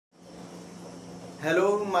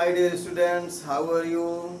Hello, my dear students. How are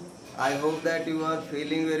you? I hope that you are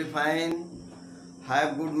feeling very fine.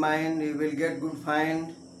 Have good mind. You will get good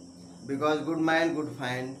find because good mind, good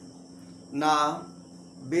find. Now,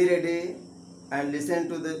 be ready and listen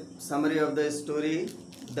to the summary of the story,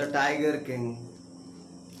 The Tiger King.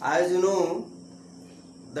 As you know,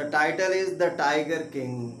 the title is The Tiger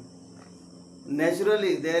King.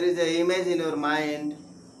 Naturally, there is an image in your mind,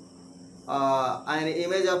 an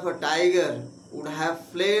image of a tiger would have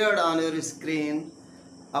flared on your screen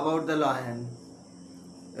about the lion.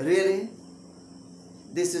 Really,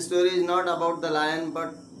 this story is not about the lion,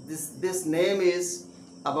 but this name is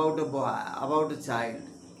about a boy, about a child.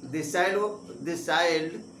 This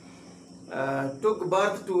child took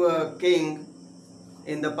birth to a king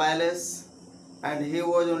in the palace, and he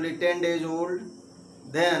was only 10 days old.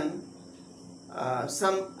 Then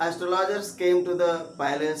some astrologers came to the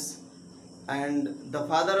palace, and the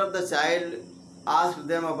father of the child asked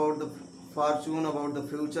them about the fortune, about the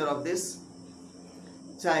future of this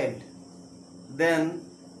child. Then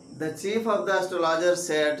the chief of the astrologers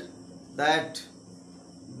said that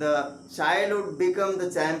the child would become the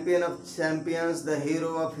champion of champions, the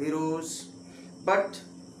hero of heroes, but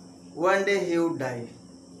one day he would die.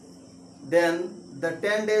 Then the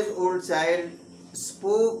 10 days old child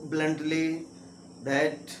spoke bluntly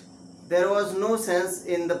that there was no sense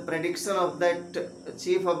in the prediction of that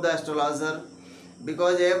chief of the astrologer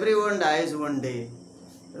because everyone dies one day.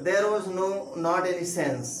 There was not any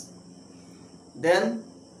sense. Then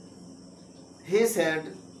he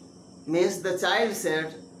said, means the child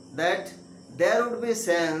said that there would be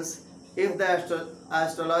sense if the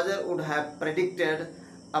astrologer would have predicted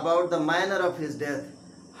about the manner of his death,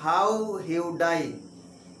 how he would die.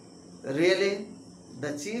 Really,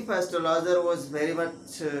 the chief astrologer was very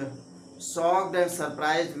much shocked and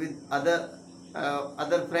surprised with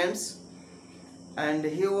other friends, and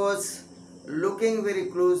he was looking very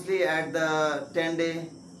closely at the 10-day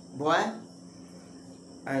boy,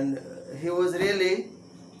 and he was really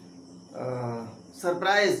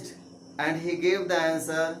surprised, and he gave the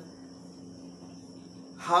answer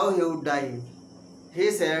how he would die.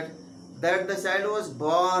 He said that the child was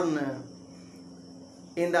born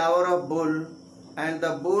in the hour of bull, and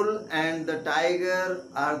the bull and the tiger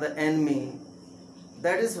are the enemy.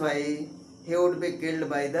 That is why he would be killed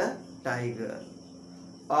by the tiger,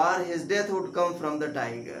 or his death would come from the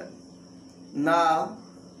tiger. Now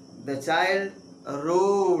the child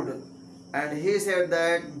roared, and he said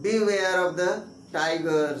that beware of the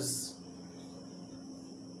tigers.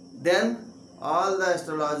 Then all the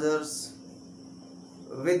astrologers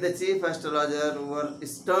with the chief astrologer were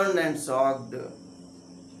stunned and shocked.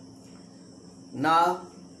 Now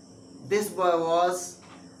this boy was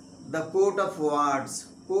the coat of wards.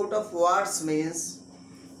 Coat of wards means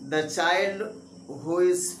the child who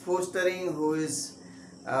is fostering, who is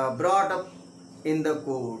brought up in the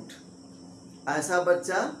court. ऐसा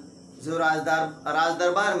बच्चा जो राज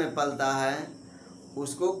दरबार में पलता है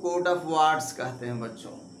उसको coat of wards कहते हैं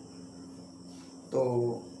बच्चों. तो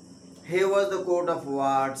he was the coat of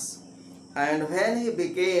wards, and when he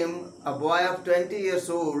became a boy of 20 years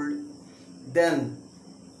old, then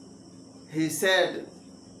he said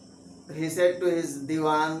to his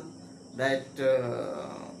diwan that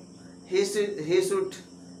he should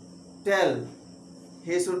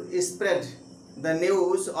spread the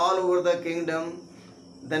news all over the kingdom.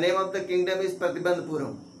 The name of the kingdom is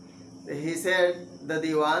Pratibandhpuram. He said the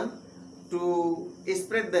diwan to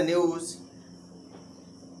spread the news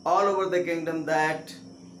all over the kingdom that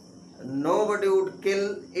nobody would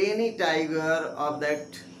kill any tiger of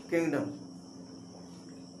that kingdom.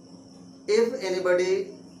 If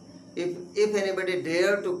anybody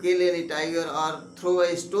dare to kill any tiger or throw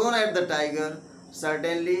a stone at the tiger,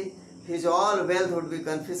 certainly his all wealth would be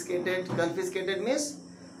confiscated. Confiscated means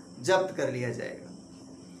jabt kar liya jayega.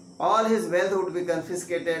 All his wealth would be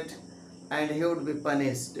confiscated and he would be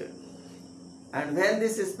punished. And when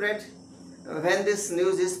this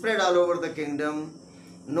news is spread all over the kingdom,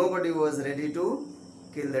 nobody was ready to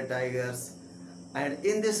kill the tigers. And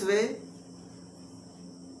in this way,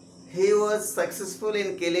 he was successful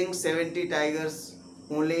in killing 70 tigers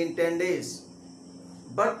only in 10 days.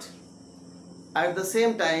 But at the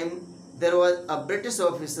same time, there was a British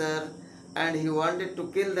officer, and he wanted to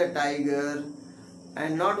kill the tiger,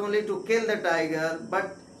 and not only to kill the tiger,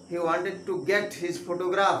 but he wanted to get his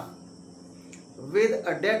photograph with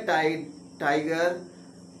a dead tiger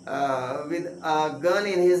with a gun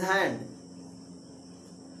in his hand.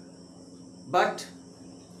 But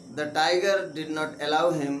the tiger did not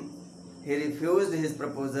allow him. He refused his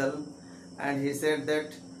proposal, and he said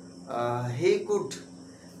that he could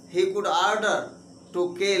order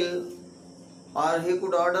to kill, or he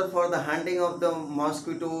could order for the hunting of the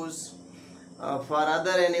mosquitoes, for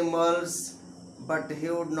other animals, but he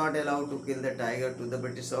would not allow to kill the tiger to the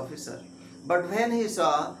British officer. But when he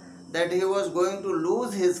saw that he was going to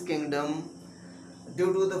lose his kingdom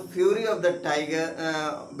due to the fury of the tiger,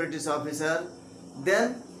 British officer,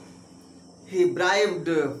 then he bribed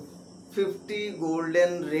 50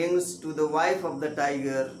 golden rings to the wife of the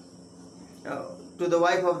tiger, to the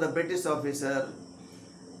wife of the British officer,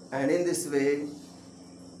 and in this way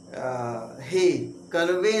he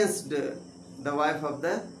convinced the wife of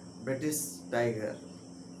the British tiger,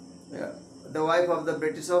 the wife of the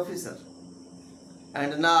British officer.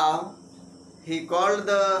 And now he called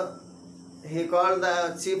the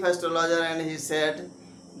chief astrologer and he said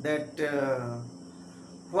that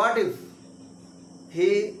what if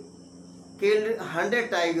he killed 100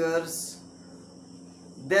 tigers?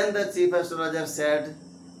 Then the chief astrologer said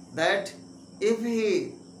that if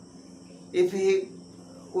he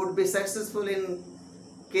would be successful in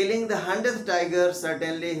killing the 100th tiger,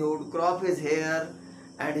 certainly he would crop his hair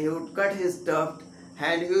and he would cut his tuft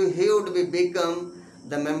and he would become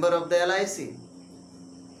the member of the LIC.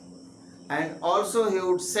 And also he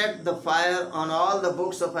would set the fire on all the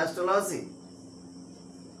books of astrology.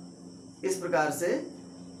 इस प्रकार से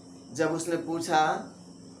जब उसने पूछा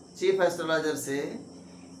chief astrologer से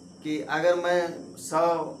कि अगर मैं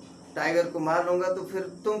 100 टाइगर को मार लूँगा तो फिर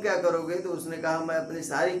तुम क्या करोगे, तो उसने कहा मैं अपनी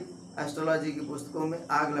सारी एस्ट्रोलॉजी की पुस्तकों में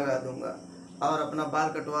आग लगा दूंगा और अपना बाल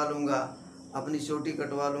कटवा लूँगा, अपनी चोटी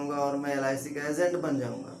कटवा लूँगा और मैं LIC का एजेंट बन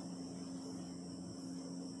जाऊँगा.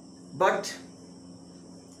 But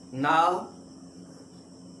now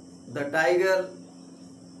the tiger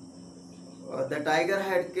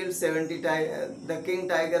had killed 70 the king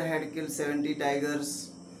tiger had killed 70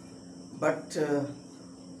 tigers, but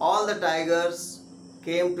all the tigers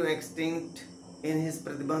came to extinct in his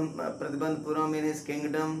Pradibandpuram, in his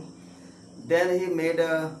kingdom. Then he made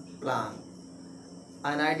a plan.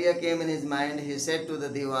 An idea came in his mind. He said to the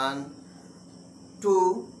Diwan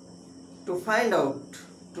to find out,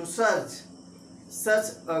 to search such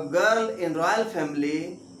a girl in royal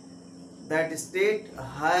family that state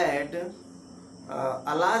had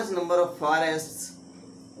a large number of forests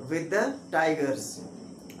with the tigers.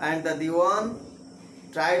 And the Diwan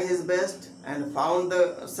tried his best and found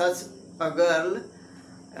such a girl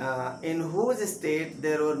in whose state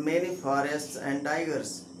there were many forests and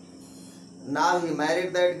tigers. Now he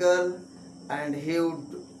married that girl and he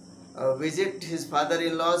would visit his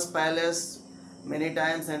father-in-law's palace many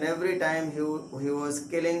times, and every time he was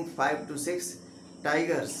killing 5 to 6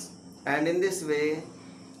 tigers. And in this way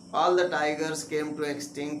all the tigers came to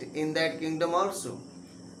extinct in that kingdom also.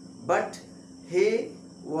 But he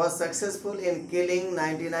was successful in killing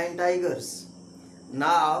 99 tigers.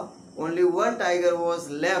 Now only one tiger was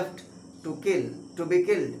left to be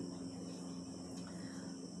killed.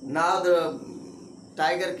 Now the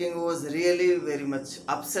tiger king was really very much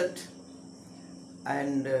upset,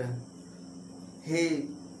 and he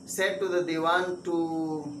said to the Diwan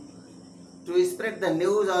to spread the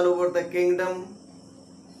news all over the kingdom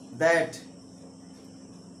that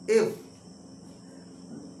if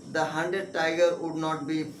the 100th tiger would not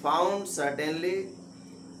be found, certainly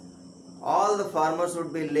all the farmers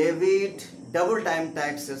would be levied double time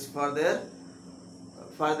taxes for their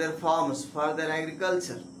farms, for their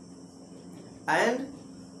agriculture, and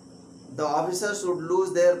the officers would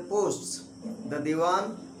lose their posts. The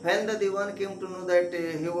Diwan, when the Diwan came to know that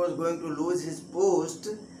he was going to lose his post,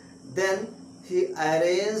 then he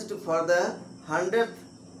arranged for the 100th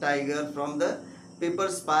tiger from the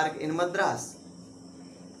People's Park in Madras,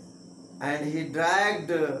 and he dragged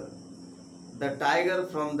the tiger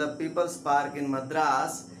from the People's Park in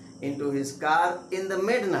Madras into his car in the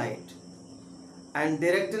midnight, and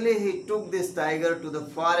directly he took this tiger to the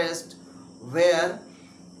forest where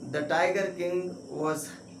the tiger king was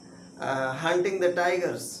hunting the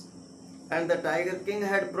tigers. And the tiger king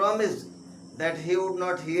had promised that he would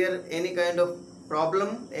not hear any kind of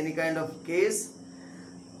problem, any kind of case,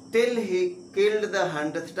 till he killed the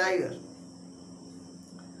 100th tiger.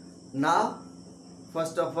 Now,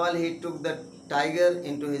 first of all, he took the tiger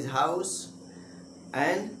into his house,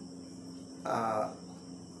 and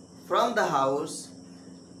from the house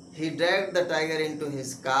he dragged the tiger into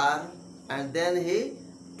his car, and then he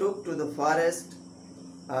took to the forest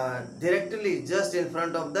directly just in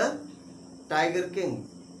front of the tiger king.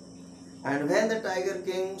 And when the tiger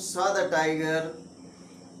king saw the tiger,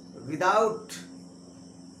 without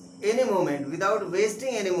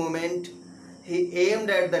wasting any moment, he aimed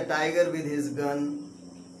at the tiger with his gun.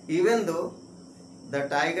 Even though the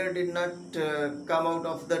tiger did not come out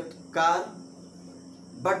of the car,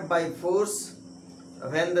 but by force,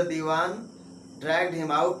 when the diwan dragged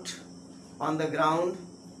him out on the ground,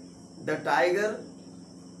 the tiger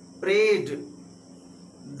prayed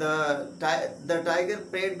the tiger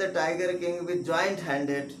prayed the tiger king with joint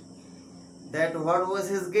handed that what was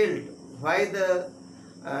his guilt, why the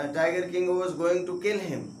tiger king was going to kill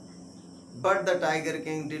him. But the tiger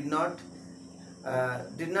king did not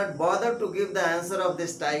bother to give the answer of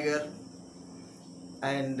this tiger,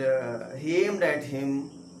 and he aimed at him.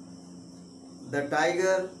 The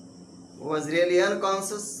tiger was really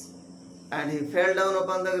unconscious and he fell down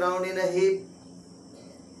upon the ground in a heap.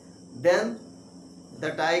 Then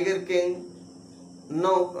the tiger king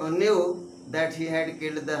knew that he had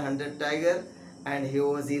killed the 100 tiger, and he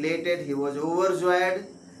was elated, he was overjoyed,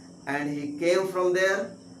 and he came from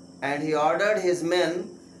there and he ordered his men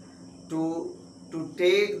to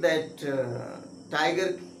take that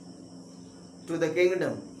tiger to the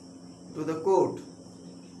kingdom, to the court.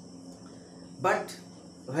 But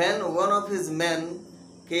when one of his men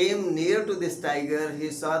came near to this tiger, he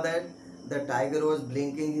saw that the tiger was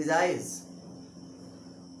blinking his eyes.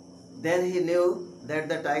 Then he knew that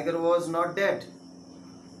the tiger was not dead,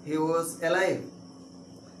 he was alive.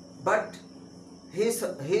 But he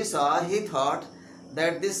thought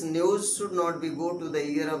that this news should not be go to the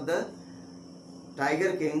ear of the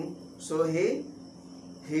tiger king, so he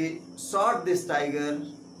shot this tiger,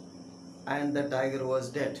 and the tiger was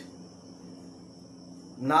dead.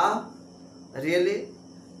 Now really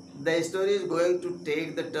the story is going to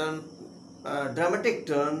take the dramatic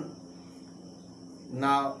turn.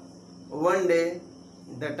 Now one day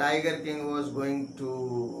the tiger king was going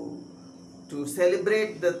to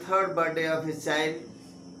celebrate the third birthday of his child.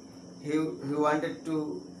 He wanted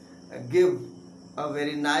to give a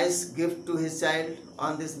very nice gift to his child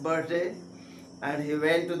on this birthday, and he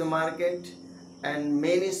went to the market, and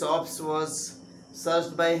many shops was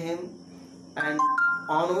searched by him, and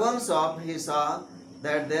on one shop he saw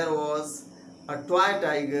that there was a toy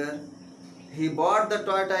tiger. He bought the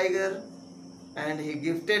toy tiger and he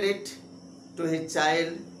gifted it to his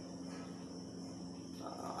child,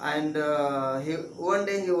 and one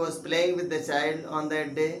day he was playing with the child on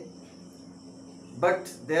that day,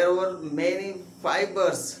 but there were many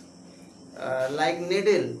fibers like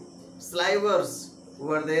needle slivers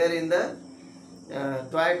were there in the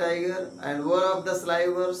toy tiger, and one of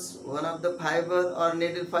the fiber or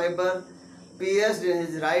needle fiber pierced in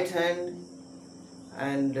his right hand,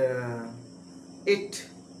 and it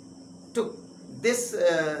took this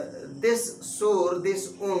sore,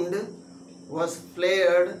 this wound was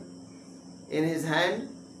flared in his hand.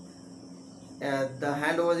 The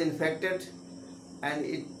hand was infected, and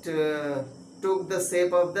it took the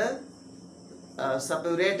shape of the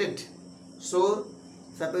suppurated sore.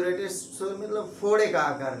 Suppurated sore मतलब फोड़े का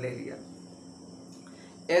आकार ले लिया.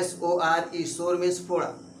 SORE, sore means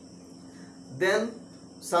फोड़ा. Then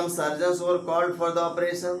some surgeons were called for the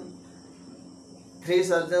operation. 3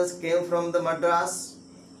 surgeons came from the Madras,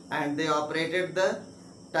 and they operated the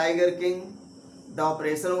tiger king. The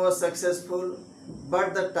operation was successful,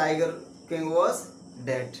 but the tiger king was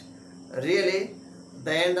dead. Really,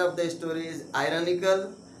 the end of the story is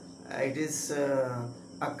ironical. It is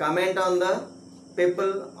a comment on the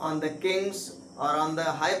people, on the kings or on the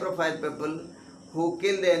high profile people who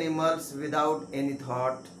kill the animals without any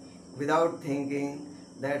thought, without thinking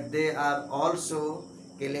that they are also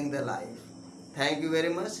killing the life. Thank you very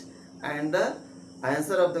much, and the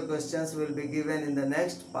answer of the questions will be given in the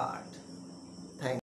next part. Thank you.